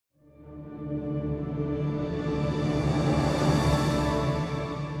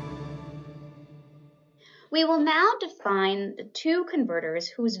We will now define the two converters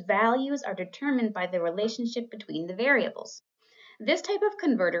whose values are determined by the relationship between the variables. This type of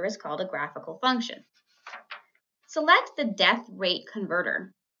converter is called a graphical function. Select the death rate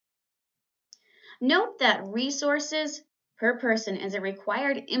converter. Note that resources per person is a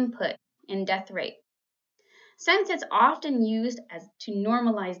required input in death rate. Since it's often used to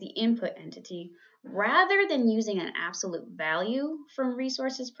normalize the input entity, rather than using an absolute value from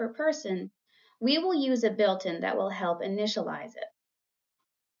resources per person, we will use a built-in that will help initialize it.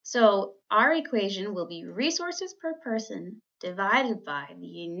 So our equation will be resources per person divided by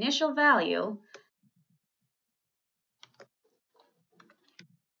the initial value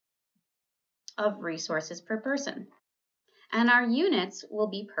of resources per person. And our units will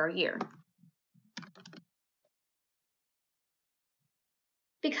be per year.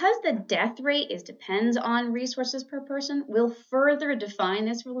 Because the death rate depends on resources per person, we'll further define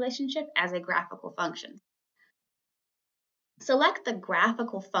this relationship as a graphical function. Select the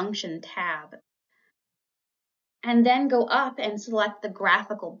Graphical Function tab, and then go up and select the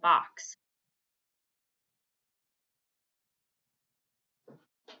Graphical box.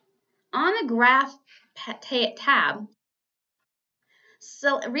 On the Graph tab,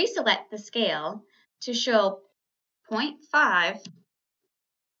 reselect the scale to show 0.5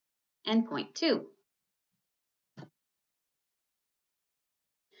 and 0.2.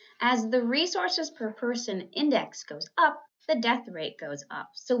 As the resources per person index goes up, the death rate goes up.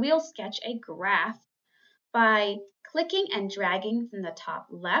 So we'll sketch a graph by clicking and dragging from the top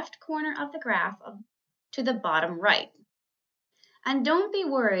left corner of the graph to the bottom right. And don't be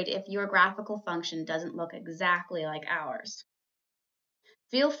worried if your graphical function doesn't look exactly like ours.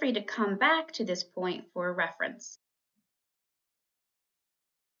 Feel free to come back to this point for reference.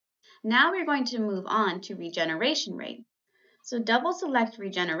 Now we're going to move on to regeneration rate. So double select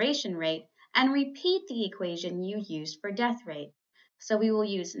regeneration rate and repeat the equation you used for death rate. So we will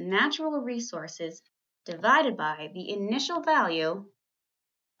use natural resources divided by the initial value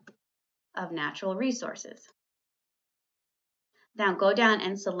of natural resources. Now go down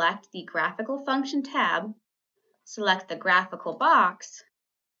and select the Graphical Function tab, select the graphical box,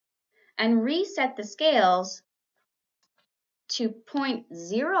 and reset the scales to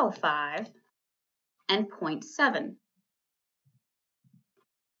 0.05 and 0.7.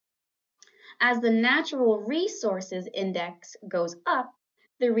 As the natural resources index goes up,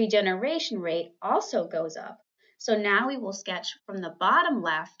 the regeneration rate also goes up. So now we will sketch from the bottom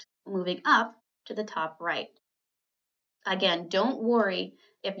left, moving up to the top right. Again, don't worry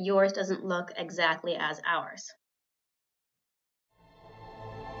if yours doesn't look exactly as ours.